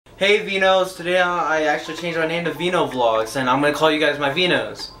Hey Veenos, today I actually changed my name to Veeno Vlogs, and I'm going to call you guys my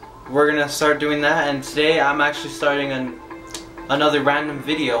Veenos. We're going to start doing that, and today I'm actually starting another random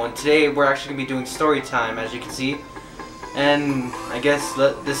video, and today we're actually going to be doing story time, as you can see. And I guess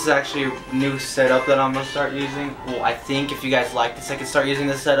this is actually a new setup that I'm going to start using. Well, I think if you guys like this, I can start using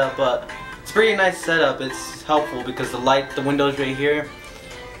this setup, but it's a pretty nice setup. It's helpful because the window's right here.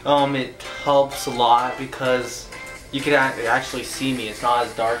 It helps a lot because you can actually see me. It's not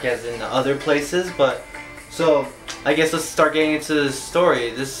as dark as in the other places, but so I guess let's start getting into this story.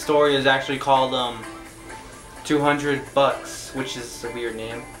 This story is actually called 200 Bucks, which is a weird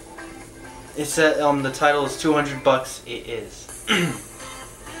name. It said the title is 200 Bucks It Is.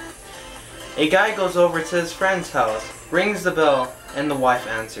 A guy goes over to his friend's house, rings the bell, and the wife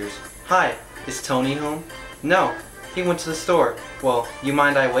answers. Hi, is Tony home? No, he went to the store. Well, you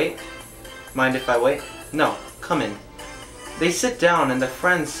mind I wait? Mind if I wait? No. Come in. They sit down and the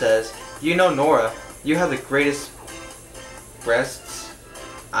friend says, you know Nora, you have the greatest breasts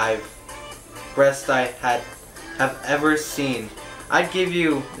I have ever seen. I'll give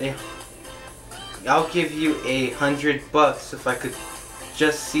you $100 if I could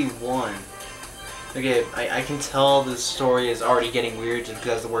just see one. Okay, I can tell this story is already getting weird just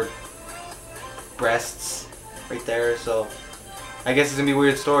because of the word breasts right there, so I guess it's gonna be a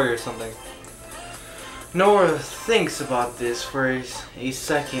weird story or something. Nora thinks about this for a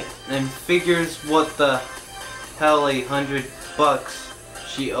second and figures what the hell $100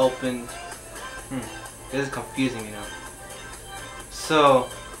 she opened. This is confusing, you know. So,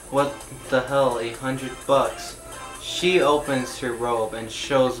 what the hell $100? She opens her robe and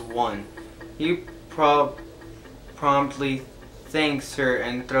shows one. He promptly thanks her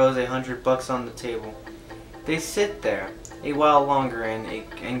and throws $100 on the table. They sit there a while longer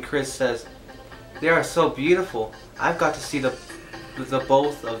and Chris says, they are so beautiful. I've got to see the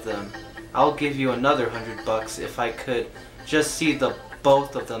both of them. I'll give you another $100 if I could just see the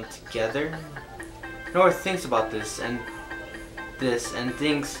both of them together. Nora thinks about this and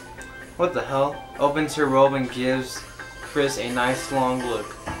thinks, what the hell? Opens her robe and gives Chris a nice long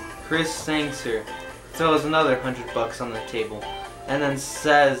look. Chris thanks her, throws another $100 on the table, and then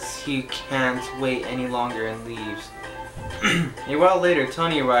says he can't wait any longer and leaves. A while later,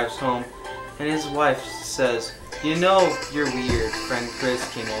 Tony arrives home. And his wife says, you know you're weird, friend Chris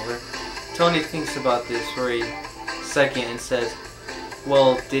came over. Tony thinks about this for a second and says,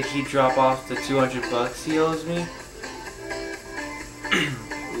 well, did he drop off the $200 he owes me?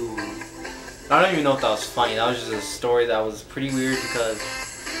 Ooh. I don't even know if that was funny. That was just a story that was pretty weird because...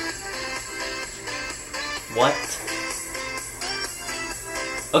 What?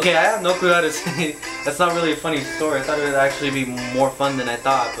 Okay, I have no clue how to say. That's not really a funny story. I thought it would actually be more fun than I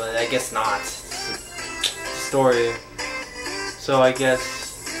thought, but I guess not. It's a story. So I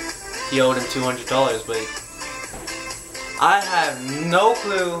guess he owed him $200, but I have no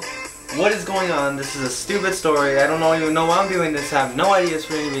clue what is going on. This is a stupid story. I don't even know why I'm doing this. I have no ideas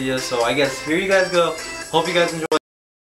for any videos, so I guess here you guys go. Hope you guys enjoy.